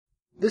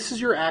this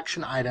is your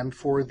action item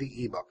for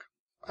the ebook.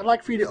 I'd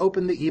like for you to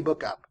open the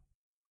ebook up.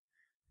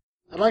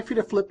 I'd like for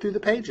you to flip through the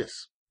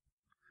pages.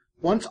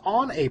 Once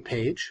on a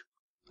page,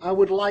 I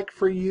would like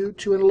for you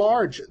to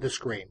enlarge the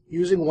screen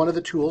using one of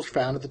the tools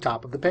found at the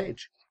top of the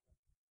page.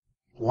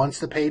 Once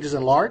the page is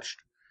enlarged,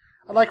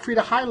 I'd like for you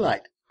to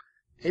highlight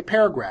a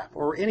paragraph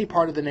or any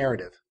part of the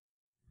narrative.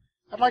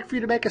 I'd like for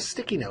you to make a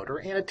sticky note or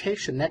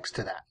annotation next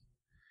to that.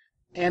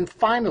 And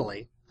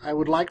finally, I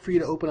would like for you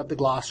to open up the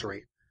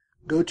glossary,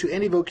 go to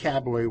any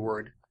vocabulary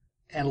word,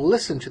 and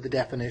listen to the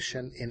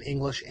definition in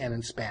English and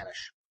in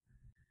Spanish.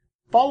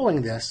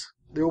 Following this,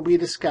 there will be a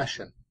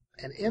discussion,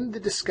 and in the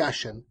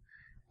discussion,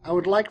 I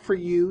would like for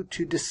you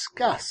to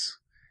discuss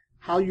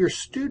how your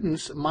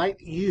students might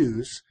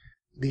use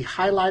the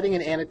highlighting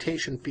and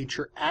annotation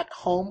feature at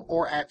home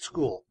or at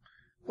school.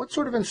 What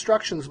sort of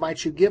instructions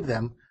might you give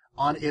them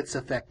on its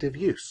effective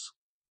use?